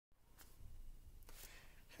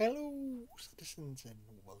Hello, citizens, and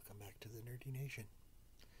welcome back to the Nerdy Nation.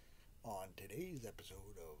 On today's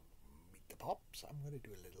episode of Meet the Pops, I'm going to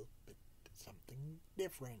do a little bit something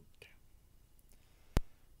different.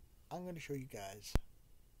 I'm going to show you guys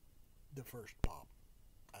the first pop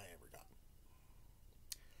I ever got.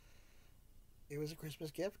 It was a Christmas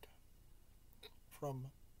gift from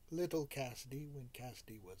Little Cassidy when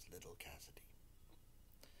Cassidy was Little Cassidy.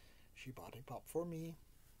 She bought a pop for me.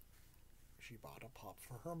 She bought a pop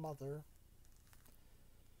for her mother,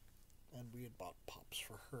 and we had bought pops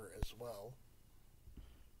for her as well.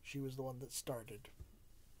 She was the one that started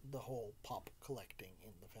the whole pop collecting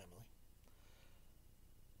in the family.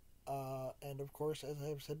 And of course, as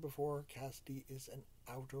I've said before, Cassidy is an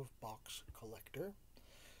out-of-box collector.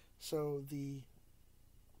 So the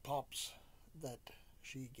pops that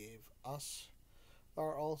she gave us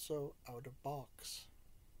are also out of box.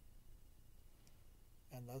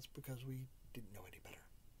 And that's because we didn't know any better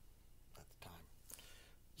at the time.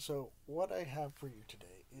 So what I have for you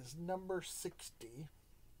today is number 60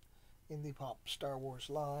 in the Pop Star Wars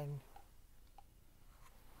line.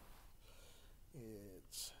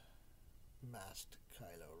 It's Masked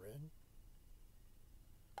Kylo Ren.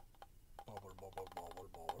 Bobble, bobble, bobble,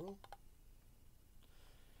 bobble.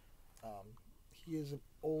 He is an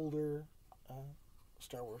older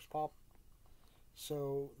Star Wars pop,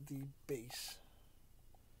 so the base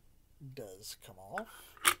does come off,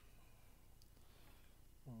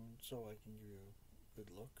 so I can give you a good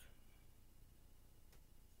look.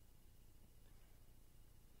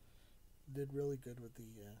 Did really good with the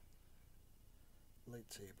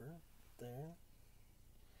lightsaber there.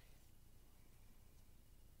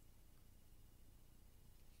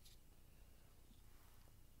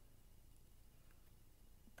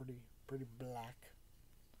 Pretty black.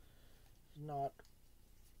 Not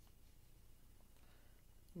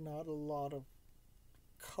a lot of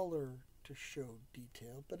color to show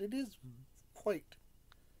detail, but it is quite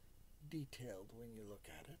detailed when you look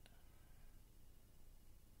at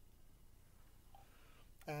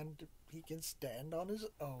it. And he can stand on his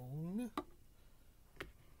own.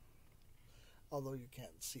 Although you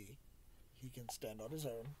can't see, he can stand on his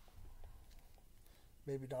own.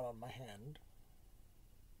 Maybe not on my hand.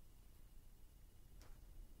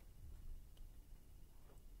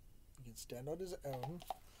 He can stand on his own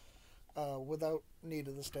without need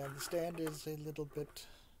of the stand. The stand is a little bit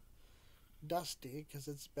dusty because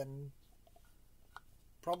it's been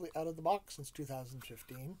probably out of the box since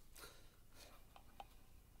 2015.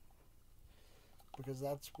 Because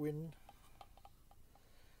that's when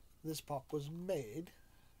this pop was made.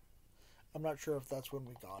 I'm not sure if that's when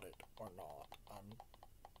we got it or not. I'm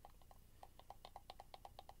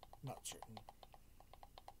not certain.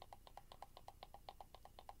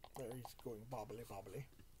 There he's going bobbly bobbly.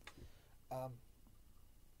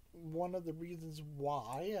 One of the reasons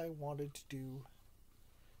why I wanted to do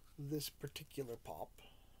this particular pop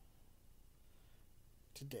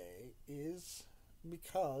today is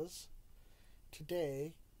because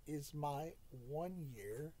today is my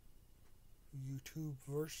 1-year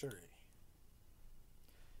YouTube-versary.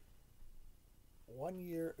 1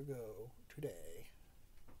 year ago today,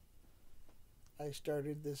 I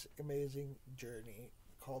started this amazing journey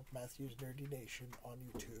called Matthew's Nerdy Nation on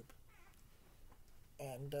YouTube.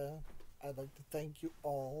 And I'd like to thank you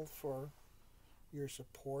all for your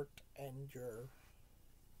support and your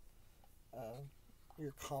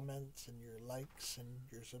comments and your likes and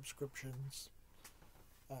your subscriptions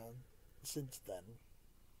since then.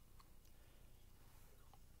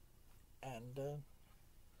 And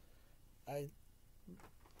I'm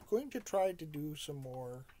going to try to do some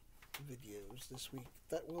more videos this week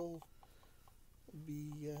that will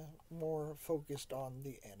be more focused on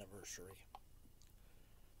the anniversary.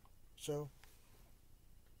 So,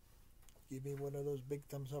 give me one of those big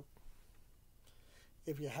thumbs up.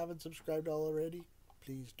 If you haven't subscribed already,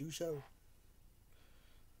 please do so.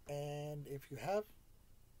 And if you have,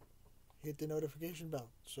 hit the notification bell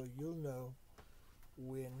so you'll know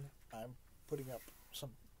when I'm putting up some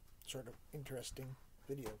sort of interesting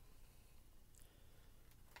video.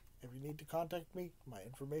 If you need to contact me, my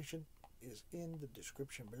information is in the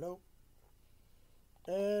description below.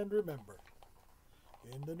 And remember,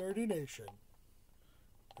 in the Nerdy Nation,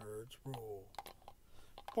 nerds rule.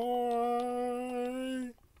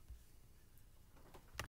 Bye!